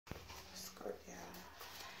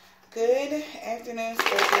Good afternoon,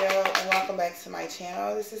 Scorpio, and welcome back to my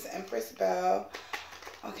channel. This is Empress Belle.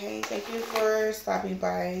 Okay, thank you for stopping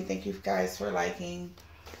by. Thank you guys for liking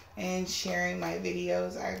and sharing my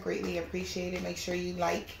videos. I greatly appreciate it. Make sure you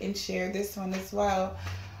like and share this one as well.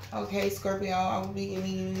 Okay, Scorpio, I will be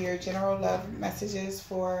giving you your general love messages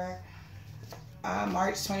for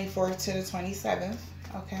March 24th to the 27th.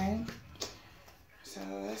 Okay, so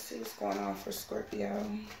let's see what's going on for Scorpio.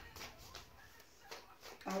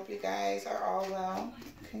 I hope you guys are all well.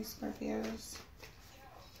 Okay, Scorpios.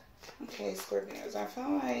 Okay, Scorpios. I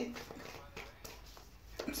feel like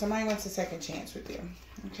somebody wants a second chance with you.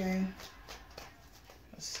 Okay.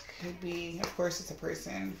 This could be, of course, it's a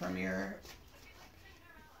person from your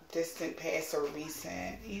distant past or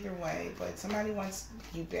recent. Either way, but somebody wants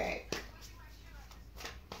you back.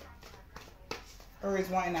 Or is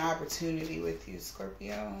wanting an opportunity with you,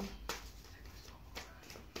 Scorpio.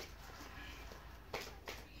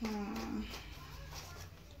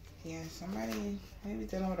 Yeah, somebody maybe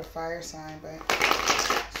dealing with a fire sign, but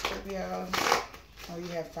Scorpio, or you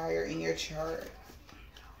have fire in your chart.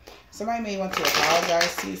 Somebody may want to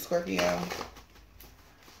apologize to you, Scorpio,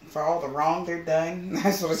 for all the wrong they've done.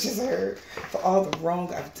 That's what I just heard. For all the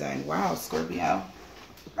wrong I've done. Wow, Scorpio.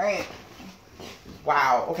 Right.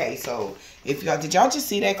 Wow. Okay, so if y'all did y'all just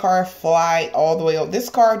see that car fly all the way up? This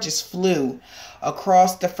car just flew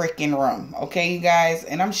across the freaking room. Okay, you guys,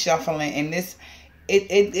 and I'm shuffling, and this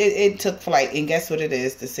it took flight, and guess what it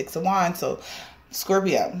is? The Six of Wands. So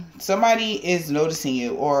Scorpio, somebody is noticing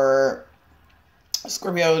you, or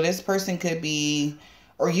Scorpio, this person could be,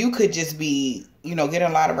 or you could just be, you know, getting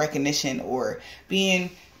a lot of recognition or being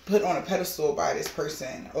put on a pedestal by this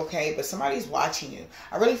person. Okay, but somebody's watching you.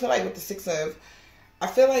 I really feel like with the Six of, I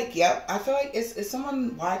feel like, yep, I feel like it's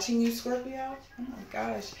someone watching you, Scorpio. Oh my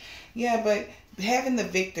gosh. Yeah, but having the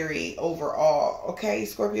victory overall, okay,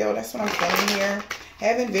 Scorpio, that's what I'm feeling here.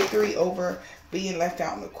 Having victory over being left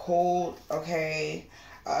out in the cold, okay.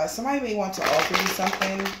 Somebody may want to offer you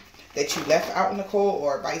something that you left out in the cold,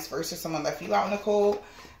 or vice versa, someone left you out in the cold.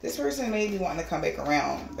 This person may be wanting to come back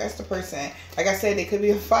around. That's the person. Like I said, it could be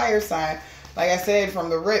a fire sign. Like I said, from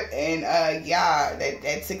the rip. And yeah,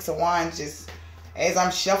 that Six of Wands just, as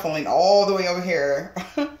I'm shuffling all the way over here,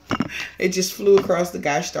 it just flew across the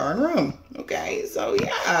gosh darn room. Okay, so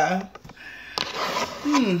yeah.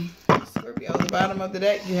 Scorpio, at the bottom of the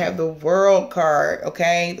deck, you have the World card.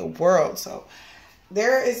 Okay, the World. So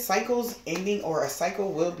there is cycles ending, or a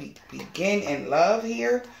cycle will begin in love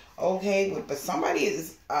here. Okay, but somebody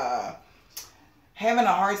is having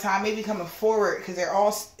a hard time maybe coming forward because they're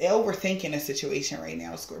all overthinking a situation right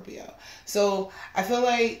now, Scorpio. So I feel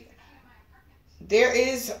like there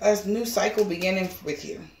is a new cycle beginning with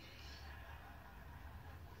you.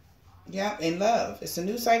 Yeah, in love. It's a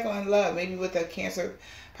new cycle in love. Maybe with a Cancer,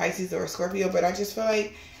 Pisces, or a Scorpio. But I just feel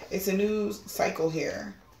like it's a new cycle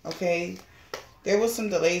here. Okay. There was some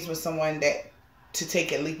delays with someone that to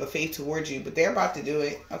take a leap of faith towards you. But they're about to do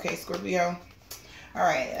it. Okay, Scorpio. All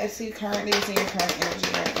right. Let's see currently in your current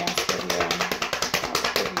energy right now, Scorpio.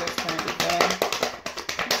 Scorpio's currently feeling.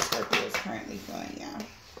 Scorpio's currently feeling, yeah.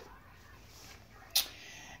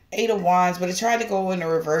 Eight of Wands, but it tried to go in the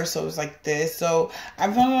reverse, so it was like this. So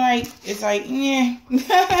I'm feeling like it's like, yeah.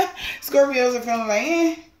 Scorpios are feeling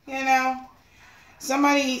like, you know.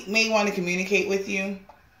 Somebody may want to communicate with you,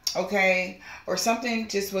 okay, or something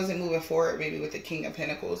just wasn't moving forward. Maybe with the King of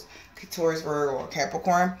Pentacles, Taurus, Virgo, or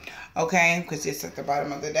Capricorn, okay, because it's at the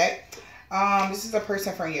bottom of the deck. This is a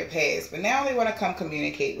person from your past, but now they want to come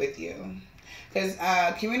communicate with you, because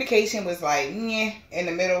communication was like, in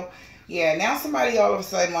the middle. Yeah, now somebody all of a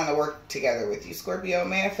sudden want to work together with you, Scorpio.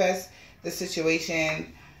 Manifest the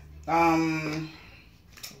situation.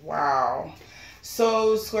 Wow.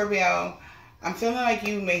 So, Scorpio, I'm feeling like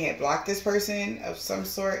you may have blocked this person of some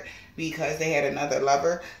sort because they had another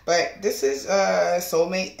lover. But this is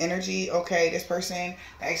soulmate energy, okay? This person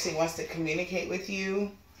actually wants to communicate with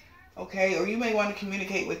you, okay? Or you may want to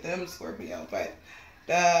communicate with them, Scorpio. But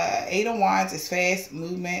the Eight of Wands is fast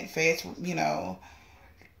movement, fast, you know,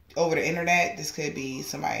 over the internet. This could be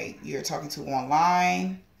somebody you're talking to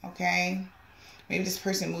online, okay? Maybe this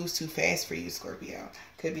person moves too fast for you, Scorpio.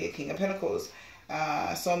 Could be a King of Pentacles,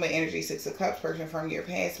 soulmate energy, Six of Cups, person from your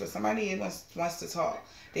past, but somebody wants to talk.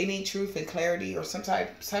 They need truth and clarity, or some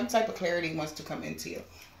type of clarity wants to come into you,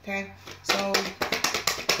 okay? So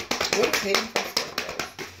what is hidden for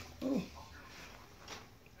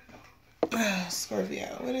Scorpio? Scorpio,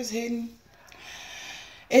 what is hidden?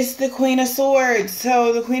 It's the Queen of Swords.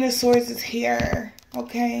 So the Queen of Swords is here.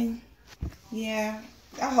 Okay. Yeah.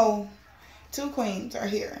 Oh, two queens are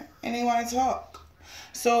here. And they want to talk.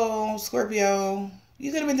 So, Scorpio,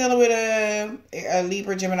 You could have been dealing with a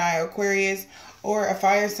Libra, Gemini, Aquarius, or a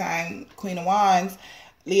fire sign, Queen of Wands,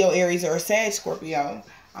 Leo, Aries, or a Sag, Scorpio.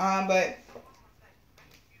 But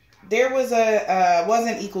there was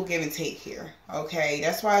wasn't equal give and take here. Okay,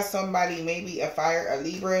 that's why somebody, maybe a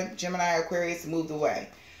Libra, Gemini, Aquarius, moved away.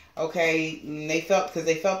 Okay, and they felt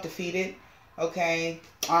defeated. Okay,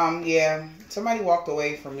 yeah, somebody walked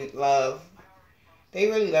away from love. They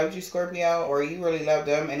really loved you, Scorpio, or you really loved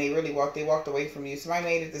them, and they walked away from you. Somebody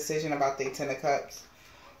made a decision about their Ten of Cups.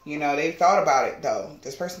 You know, they thought about it, though.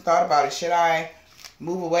 This person thought about it. Should I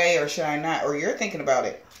move away or should I not? Or you're thinking about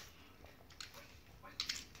it.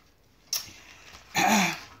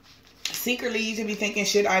 Secretly, you could be thinking,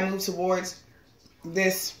 should I move towards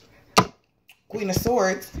this Queen of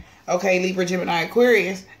Swords, okay, Libra, Gemini,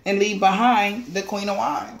 Aquarius, and leave behind the Queen of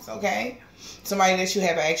Wands, okay? Somebody that you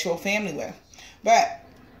have an actual family with. But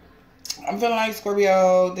I'm feeling like,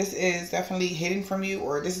 Scorpio, this is definitely hidden from you,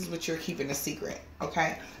 or this is what you're keeping a secret,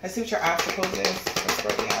 okay? Let's see what your obstacles is for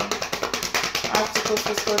Scorpio. Obstacles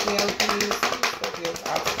for Scorpio, please. Scorpio's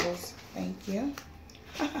obstacles. Thank you.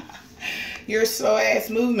 Your slow ass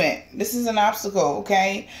movement. This is an obstacle,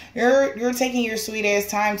 okay? You're taking your sweet ass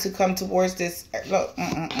time to come towards this. Look,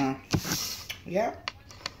 yeah.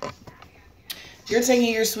 You're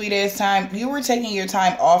taking your sweet ass time. You were taking your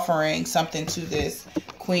time offering something to this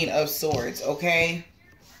Queen of Swords, okay?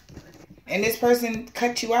 And this person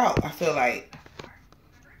cut you out, I feel like.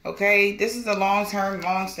 Okay? This is a long-term,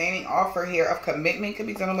 long-standing offer here of commitment. Could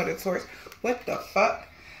be dealing with a Taurus. What the fuck?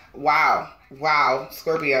 Wow. Wow.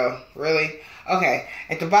 Scorpio. Really? Okay.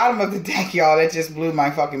 At the bottom of the deck, y'all, that just blew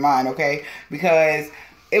my fucking mind, okay? Because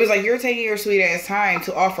it was like you're taking your sweet ass time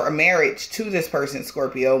to offer a marriage to this person,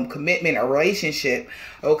 Scorpio. Commitment, a relationship,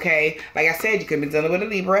 okay? Like I said, you could be dealing with a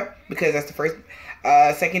Libra because that's the first,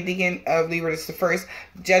 second deacon of Libra. That's the first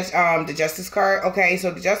judge, the Justice card, okay?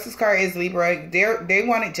 So the Justice card is Libra. They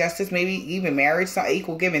wanted justice, maybe even marriage, some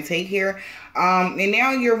equal give and take here. And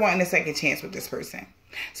now you're wanting a second chance with this person.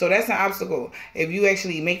 So that's an obstacle. If you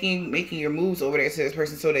actually making your moves over there to this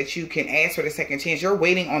person so that you can ask for the second chance, you're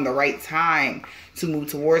waiting on the right time to move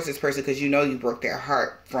towards this person because you know you broke their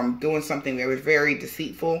heart from doing something that was very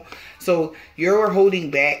deceitful. So you're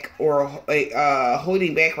holding back or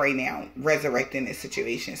holding back right now, resurrecting this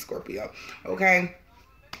situation, Scorpio. Okay?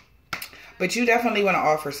 But you definitely want to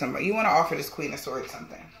offer somebody. You want to offer this Queen of Swords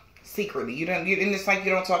something. Secretly. And it's like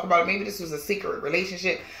you don't talk about it. Maybe this was a secret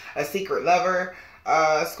relationship, a secret lover,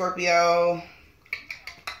 Scorpio,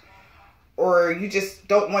 or you just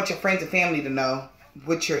don't want your friends and family to know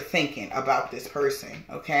what you're thinking about this person,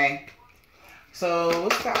 okay? So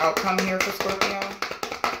what's the outcome here for Scorpio?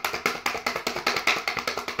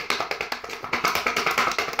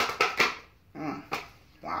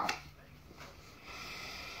 Wow.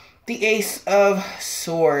 The Ace of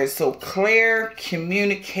Swords. So clear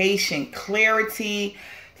communication, clarity,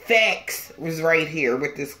 facts was right here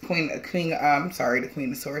with this the Queen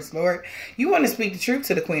of Swords, Lord. You want to speak the truth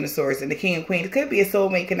to the Queen of Swords and the King of Queens. It could be a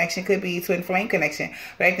soulmate connection, could be a twin flame connection.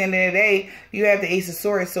 But at the end of the day, you have the Ace of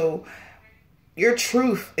Swords. So your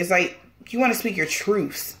truth is like, you want to speak your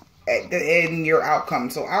truths in your outcome.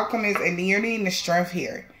 So outcome is, and you're needing the strength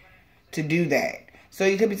here to do that. So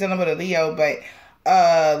you could be dealing with a Leo, but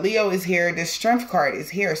Leo is here. The strength card is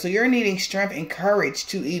here. So you're needing strength and courage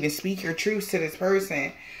to even speak your truths to this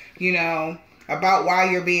person, you know, about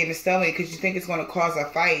why you're being a stomach because you think it's going to cause a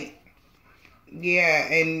fight. Yeah,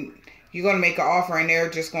 and you're going to make an offer and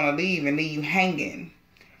they're just going to leave and leave you hanging.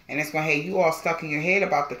 And it's going to have you all stuck in your head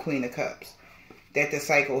about the Queen of Cups, that the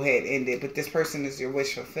cycle had ended. But this person is your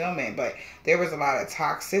wish fulfillment. But there was a lot of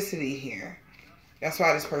toxicity here. That's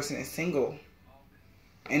why this person is single.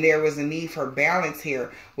 And there was a need for balance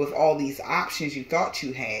here with all these options you thought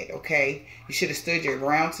you had, okay? You should have stood your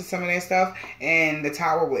ground to some of that stuff, and the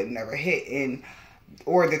tower would never hit,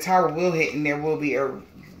 or the tower will hit, and there will be a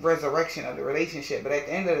resurrection of the relationship. But at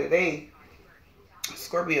the end of the day,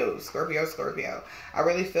 Scorpio, I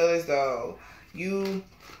really feel as though you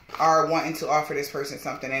are wanting to offer this person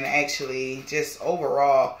something and actually just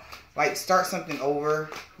overall, like, start something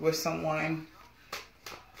over with someone.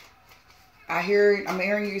 I'm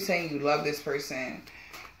hearing you saying you love this person.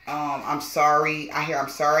 I'm sorry. I'm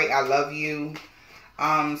sorry. I love you.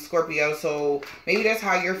 Scorpio. So maybe that's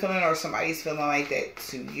how you're feeling, or somebody's feeling like that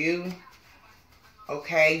to you.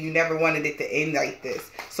 Okay. You never wanted it to end like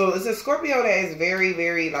this. So it's a Scorpio that is very,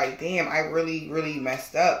 very like, damn, I really, really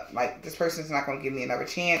messed up. Like, this person's not going to give me another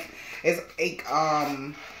chance. It's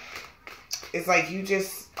like you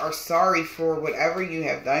just are sorry for whatever you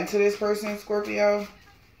have done to this person, Scorpio.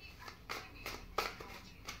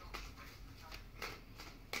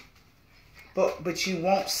 but you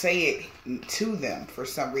won't say it to them for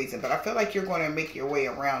some reason. But I feel like you're going to make your way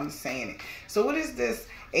around saying it. So what is this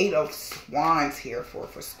 8 of Wands here for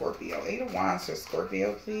Scorpio? 8 of Wands for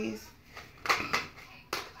Scorpio, please.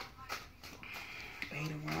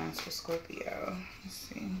 8 of Wands for Scorpio. Let's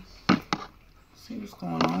see. See what's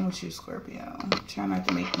going on with you, Scorpio. Try not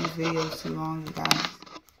to make these videos too long, you guys.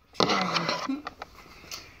 Try.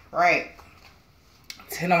 Right.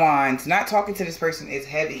 10 of Wands. Not talking to this person is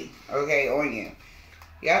heavy, okay, on you.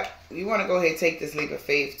 Yep. You want to go ahead and take this leap of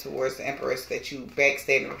faith towards the Empress that you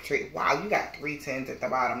backstabbed and betrayed. Wow, you got 3 10s at the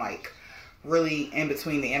bottom, like really in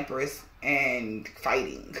between the Empress and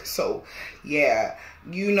fighting. So, yeah,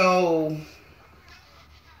 you know,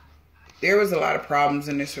 there was a lot of problems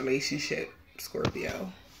in this relationship,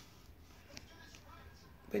 Scorpio.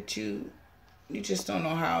 But you just don't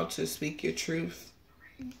know how to speak your truth.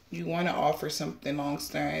 You want to offer something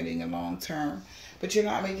long-standing and long-term, but you're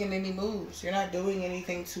not making any moves. You're not doing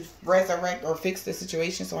anything to resurrect or fix the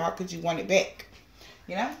situation, so how could you want it back?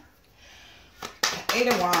 You know? 8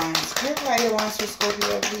 of Wands. Clarify 8 of Wands for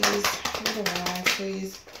Scorpio, please. 8 of Wands,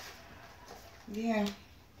 please. Yeah.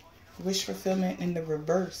 Wish fulfillment in the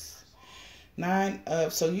reverse. 9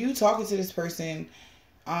 of... So you talking to this person,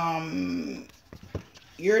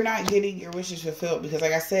 you're not getting your wishes fulfilled because,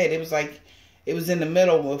 like I said, it was like... It was in the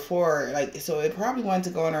middle before, like, so it probably wanted to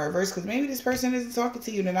go in a reverse because maybe this person isn't talking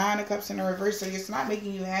to you. The 9 of Cups in the reverse, so it's not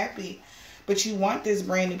making you happy. But you want this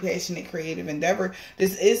brand new, passionate, creative endeavor.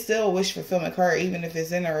 This is still a wish fulfillment card, even if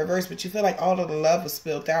it's in the reverse. But you feel like all of the love was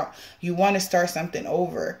spilled out. You want to start something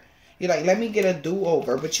over. You're like, let me get a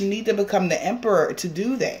do-over. But you need to become the emperor to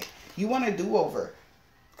do that. You want a do-over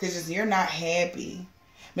because you're not happy.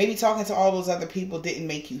 Maybe talking to all those other people didn't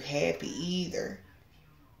make you happy either.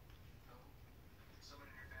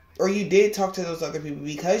 Or you did talk to those other people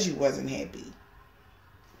because you wasn't happy.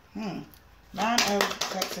 9 of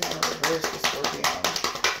Cups in the reverse for Scorpio. 9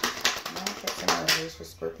 of Cups in the reverse for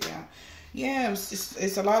Scorpio. Yeah,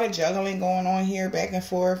 it's a lot of juggling going on here, back and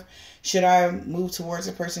forth. Should I move towards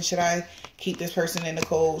a person? Should I keep this person in the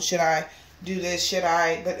cold? Should I do this? Should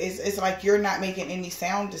I? But it's like you're not making any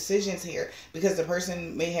sound decisions here because the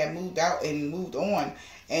person may have moved out and moved on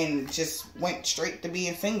and just went straight to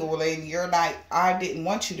being single. And you're like, I didn't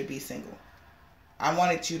want you to be single. I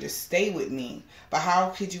wanted you to stay with me. But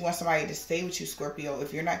how could you want somebody to stay with you, Scorpio,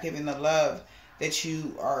 if you're not giving the love that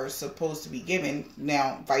you are supposed to be given?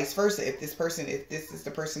 Now, vice versa. If this is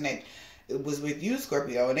the person that was with you,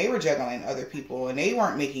 Scorpio, and they were juggling other people and they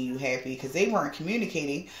weren't making you happy because they weren't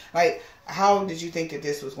communicating, like, how did you think that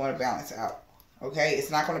this was going to balance out? Okay, it's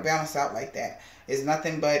not going to balance out like that. It's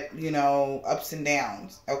nothing but, you know, ups and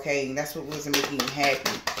downs. Okay, and that's what wasn't making you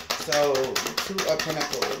happy. So, 2 of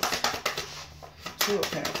Pentacles. 2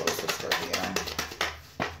 of Pentacles for Scorpio.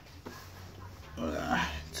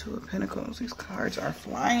 2 of Pentacles. These cards are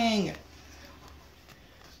flying.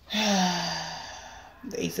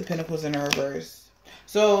 The Ace of Pentacles in the reverse.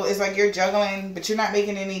 So, it's like you're juggling, but you're not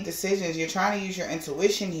making any decisions. You're trying to use your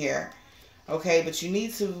intuition here. Okay, but you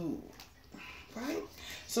need to... Right?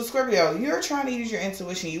 So, Scorpio, you're trying to use your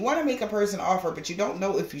intuition. You want to make a person offer, but you don't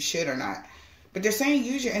know if you should or not. But they're saying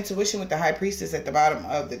use your intuition with the High Priestess at the bottom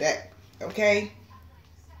of the deck. Okay?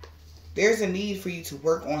 There's a need for you to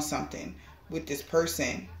work on something with this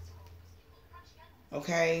person.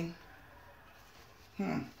 Okay?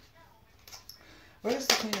 What is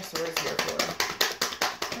the Queen of Swords here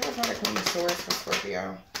for? What is the Queen of Swords for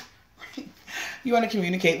Scorpio? You want to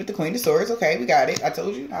communicate with the Queen of Swords. Okay, we got it. I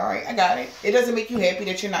told you. All right, I got it. It doesn't make you happy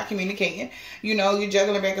that you're not communicating. You know, you're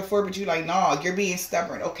juggling back and forth, but you're like, no, you're being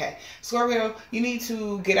stubborn. Okay. Scorpio, you need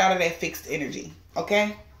to get out of that fixed energy.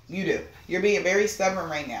 Okay? You do. You're being very stubborn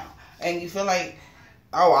right now. And you feel like,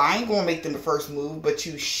 oh, I ain't going to make them the first move, but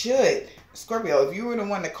you should. Scorpio, if you were the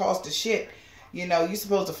one that caused the shit, you know, you're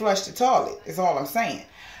supposed to flush the toilet. Is all I'm saying.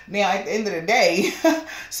 Now, at the end of the day,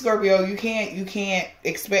 Scorpio, you can't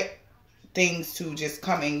expect things to just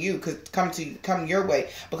come your way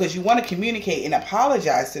because you want to communicate and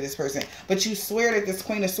apologize to this person, but you swear that this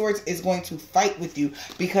Queen of Swords is going to fight with you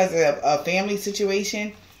because of a family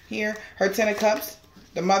situation here. Her 10 of Cups,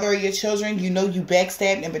 the mother of your children, you know you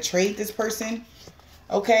backstabbed and betrayed this person.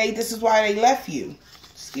 Okay, this is why they left you.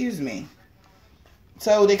 Excuse me.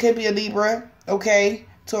 So they could be a Libra, okay,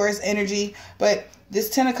 Taurus energy, but this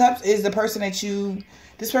 10 of Cups is the person that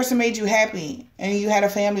this person made you happy and you had a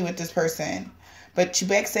family with this person, but you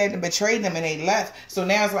backstabbed and betrayed them and they left. So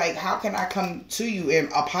now it's like, how can I come to you and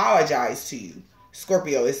apologize to you?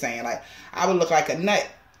 Scorpio is saying, like, I would look like a nut.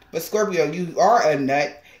 But Scorpio, you are a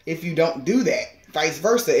nut if you don't do that. vice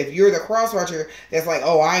versa. If you're the cross-watcher that's like,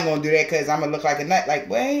 oh, I ain't gonna do that because I'm gonna look like a nut. Like,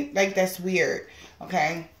 wait, like that's weird.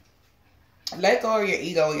 Okay. Let go of your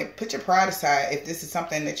ego and put your pride aside if this is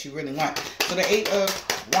something that you really want. So the 8 of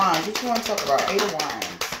Wands, what you want to talk about? 8 of Wands.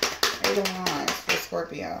 8 of Wands for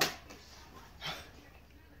Scorpio.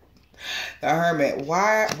 The Hermit.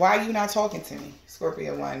 Why are you not talking to me?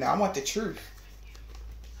 Scorpio 1. I want the truth.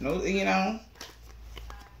 No, you know.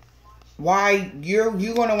 Why you're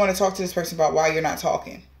going to want to talk to this person about why you're not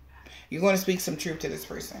talking. You're going to speak some truth to this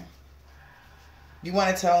person. You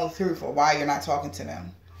want to tell the truth or why you're not talking to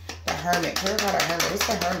them. The Hermit. Clarify the Hermit. What's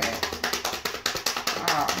the Hermit?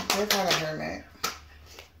 Wow. Clarify the Hermit.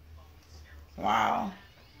 Wow.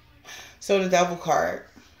 So the Devil card.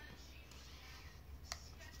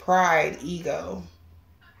 Pride, ego.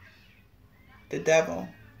 The Devil.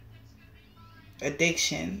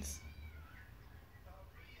 Addictions.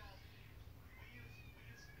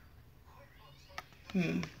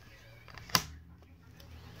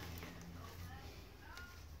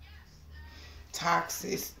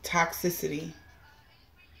 Toxicity.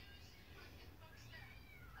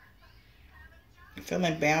 You're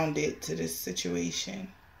feeling bounded to this situation.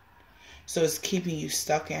 So it's keeping you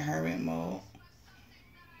stuck in hermit mode.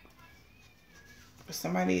 But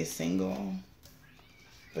somebody is single.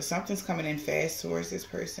 But something's coming in fast towards this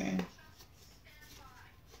person.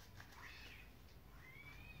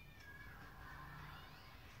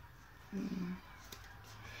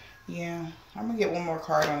 Yeah, I'm going to get one more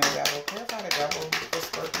card on the Devil. Clarify the Devil for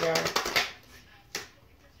Scorpio.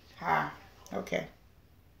 Okay.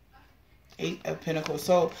 8 of Pentacles.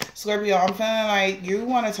 So, Scorpio, I'm feeling like you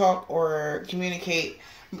want to talk or communication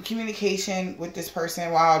with this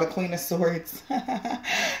person. Wow, the Queen of Swords.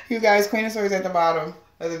 You guys, Queen of Swords at the bottom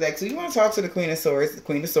of the deck. So, you want to talk to the Queen of Swords. The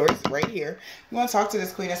Queen of Swords right here. You want to talk to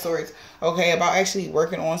this Queen of Swords, okay, about actually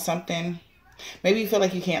working on something. Maybe you feel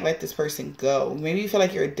like you can't let this person go. Maybe you feel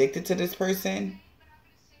like you're addicted to this person.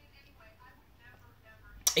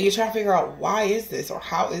 And you're trying to figure out why is this or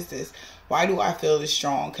how is this? Why do I feel this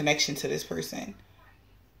strong connection to this person?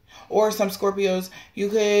 Or some Scorpios, you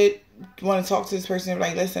could want to talk to this person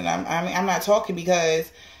like, listen, I'm not talking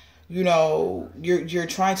because, you know, you're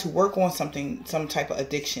trying to work on something, some type of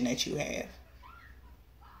addiction that you have.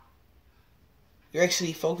 You're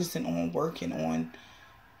actually focusing on working on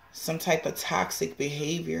some type of toxic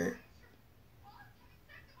behavior.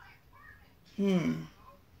 Because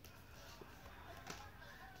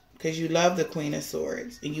you love the Queen of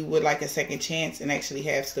Swords. And you would like a second chance and actually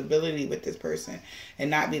have stability with this person.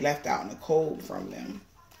 And not be left out in the cold from them.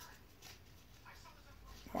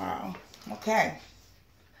 Wow. Okay.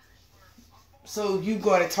 So you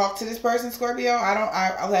going to talk to this person, Scorpio?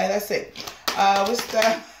 Okay, that's it. What's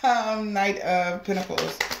the Knight of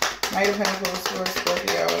Pentacles? Knight of Pentacles for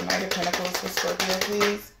Scorpio. Knight of Pentacles for Scorpio,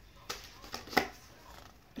 please.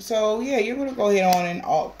 So, yeah, you're going to go ahead on and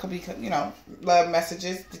all, you know, love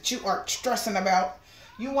messages that you are stressing about.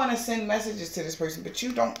 You want to send messages to this person, but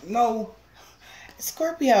you don't know.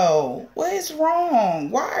 Scorpio, what is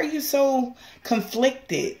wrong? Why are you so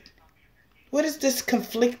conflicted? What is this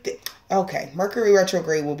conflicted? Okay, Mercury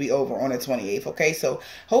retrograde will be over on the 28th, okay? So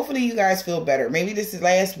hopefully you guys feel better. Maybe this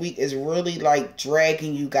last week is really like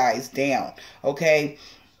dragging you guys down, okay?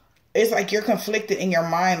 It's like you're conflicted in your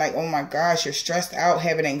mind, like, oh my gosh, you're stressed out,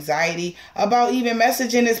 having anxiety about even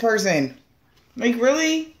messaging this person. Like,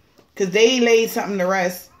 really? Because they laid something to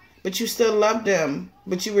rest, but you still loved them,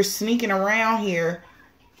 but you were sneaking around here.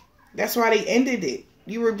 That's why they ended it.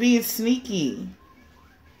 You were being sneaky.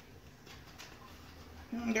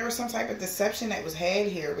 There was some type of deception that was had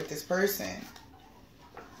here with this person.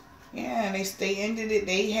 Yeah, they ended it.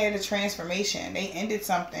 They had a transformation. They ended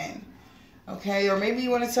something. Okay, or maybe you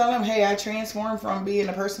want to tell them, hey, I transformed from being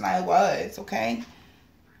the person I was. Okay.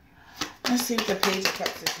 Let's see what the Page of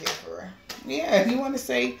Cups is here for. Yeah, if you want to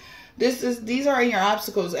say, these are your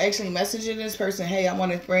obstacles. Actually messaging this person, hey, I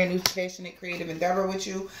want a brand new, passionate, creative endeavor with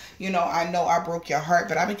you. You know I broke your heart,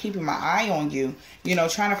 but I've been keeping my eye on you. You know,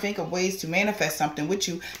 trying to think of ways to manifest something with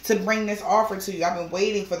you, to bring this offer to you. I've been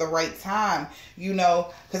waiting for the right time, you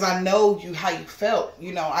know, because I know how you felt.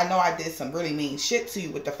 You know, I know I did some really mean shit to you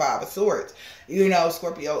with the 5 of Swords. You know,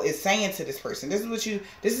 Scorpio is saying to this person, this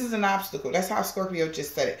is an obstacle. That's how Scorpio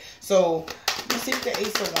just said it. So, let's see what the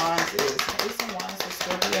Ace of Wands is. Ace of Wands for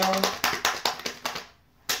Scorpio.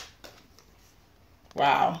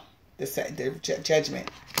 Wow. The judgment.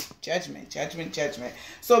 Judgment.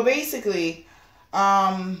 So, basically,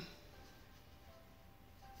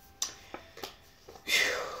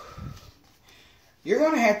 you're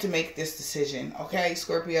going to have to make this decision, okay,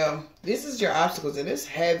 Scorpio? This is your obstacles, and it's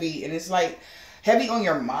heavy, and it's like heavy on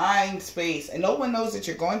your mind space. And no one knows that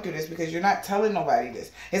you're going through this because you're not telling nobody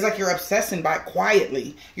this. It's like you're obsessing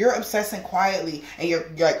quietly. You're obsessing quietly, and you're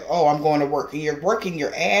like, oh, I'm going to work. And you're working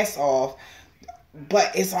your ass off.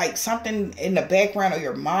 But it's like something in the background of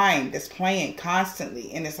your mind that's playing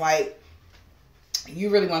constantly. And it's like, you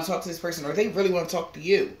really want to talk to this person, or they really want to talk to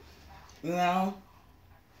you. You know?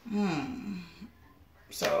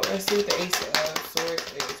 So let's see what the Ace of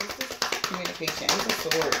Swords is. What's this communication? Ace of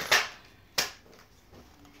Swords.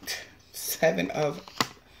 Seven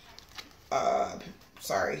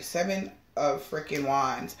of freaking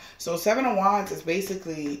Wands. So 7 of Wands is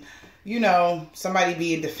basically, you know, somebody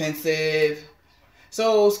being defensive.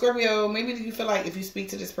 So Scorpio, maybe you feel like if you speak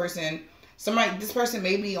to this person, this person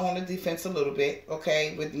may be on the defense a little bit,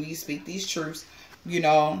 okay, when you speak these truths, you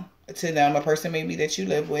know, to them, a person maybe that you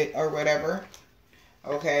live with or whatever,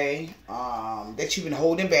 okay, that you've been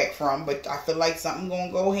holding back from, but I feel like something gonna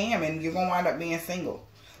go ham and you're gonna wind up being single,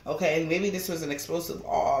 okay. Maybe this was an explosive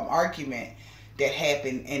argument that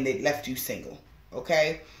happened and it left you single,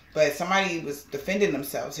 okay, but somebody was defending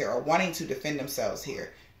themselves here or wanting to defend themselves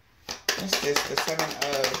here. What's this? The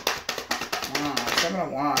Seven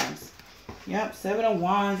of Wands. Yep, 7 of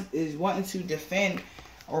Wands is wanting to defend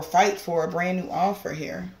or fight for a brand new offer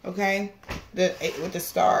here, okay? With the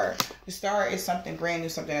Star. The Star is something brand new,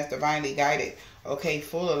 something that's divinely guided, okay?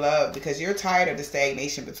 Full of love, because you're tired of the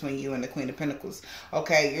stagnation between you and the Queen of Pentacles,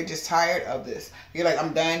 okay? You're just tired of this. You're like,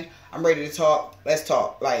 I'm done. I'm ready to talk. Let's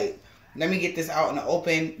talk. Like, let me get this out in the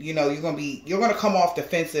open. You know, you're gonna come off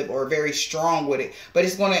defensive or very strong with it, but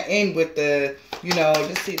it's gonna end with the, you know,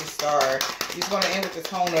 let's see the Star. It's gonna end with the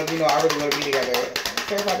tone of, you know, I really want to be together.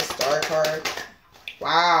 Care about the Star card?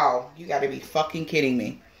 Wow, you got to be fucking kidding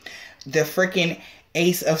me. The freaking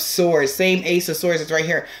Ace of Swords, same Ace of Swords is right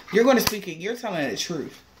here. You're gonna speak it. You're telling the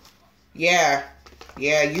truth. Yeah,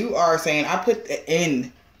 you are saying I put the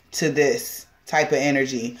end to this type of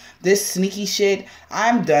energy. This sneaky shit,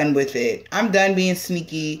 I'm done with it. I'm done being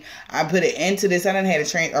sneaky. I put an end to this. I done had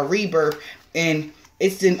a rebirth, and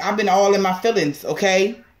I've been all in my feelings,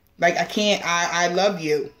 okay? Like, I love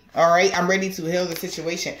you, all right? I'm ready to heal the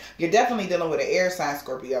situation. You're definitely dealing with an air sign,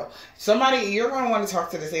 Scorpio. You're going to want to talk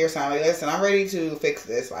to this air sign. Like, listen, I'm ready to fix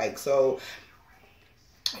this. Like, so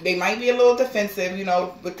they might be a little defensive, you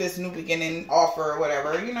know, with this new beginning offer or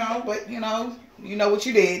whatever, you know, but, you know what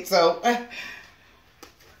you did, so...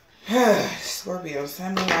 Scorpio,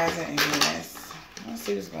 Sun, Moon, Rising, and Venus. Let's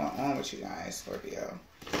see what's going on with you guys, Scorpio.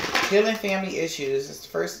 Healing family issues. It's the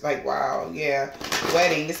first, like, wow, yeah.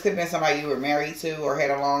 Wedding. This could have been somebody you were married to or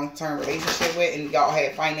had a long-term relationship with, and y'all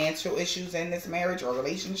had financial issues in this marriage or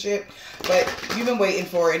relationship. But you've been waiting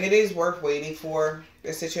for it, and it is worth waiting for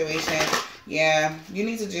the situation. Yeah, you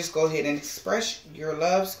need to just go ahead and express your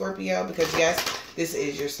love, Scorpio, because, yes, this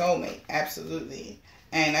is your soulmate. Absolutely.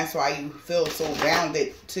 And that's why you feel so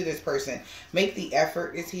bounded to this person. Make the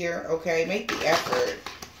effort is here, okay? Make the effort.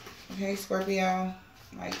 Okay, Scorpio?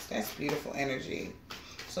 Like, that's beautiful energy.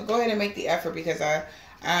 So go ahead and make the effort, because I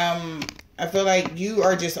feel like you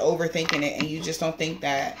are just overthinking it, and you just don't think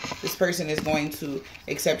that this person is going to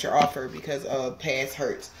accept your offer because of past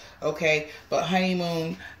hurts, okay? But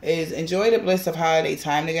honeymoon is enjoy the bliss of holiday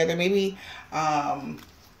time together. Maybe,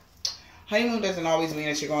 honeymoon doesn't always mean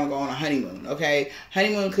that you're going to go on a honeymoon, okay?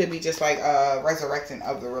 Honeymoon could be just like a resurrecting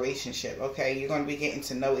of the relationship, okay? You're going to be getting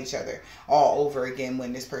to know each other all over again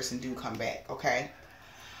when this person do come back, okay?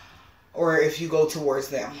 Or if you go towards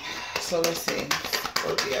them. So let's see.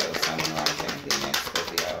 Scorpio, Sun, Moon, Rising, Venus,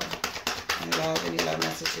 Scorpio. Any love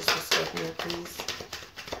messages for Scorpio, please?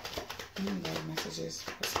 Any love messages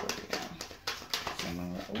for Scorpio?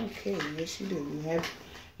 Okay, yes you do.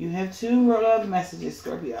 You have 2 love messages,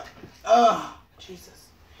 Scorpio. Oh, Jesus.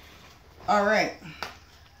 All right.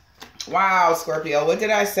 Wow, Scorpio. What did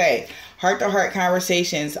I say? Heart-to-heart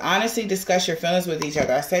conversations. Honestly discuss your feelings with each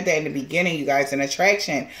other. I said that in the beginning, you guys. An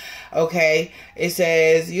attraction. Okay. It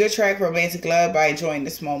says you attract romantic love by enjoying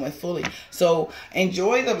this moment fully. So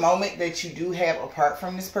enjoy the moment that you do have apart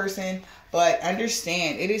from this person. But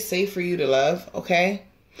understand, it is safe for you to love. Okay.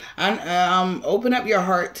 Open up your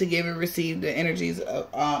heart to give and receive the energies of,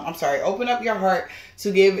 open up your heart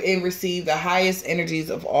to give and receive the highest energies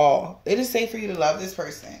of all. It is safe for you to love this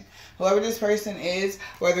person, whoever this person is,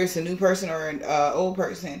 whether it's a new person or an old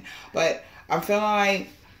person. But I'm feeling like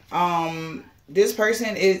this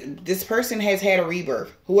person has had a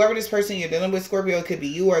rebirth. Whoever this person you're dealing with, Scorpio, it could be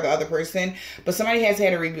you or the other person, but somebody has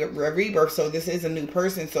had a rebirth, so this is a new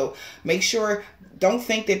person. So make sure, don't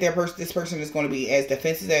think that this person is going to be as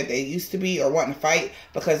defensive as they used to be or wanting to fight,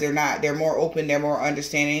 because they're not. They're more open, they're more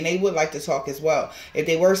understanding, and they would like to talk as well. If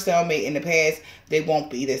they were stalemate in the past, they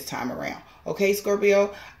won't be this time around. Okay,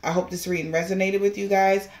 Scorpio, I hope this reading resonated with you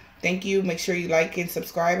guys. Thank you. Make sure you like and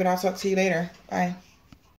subscribe, and I'll talk to you later. Bye.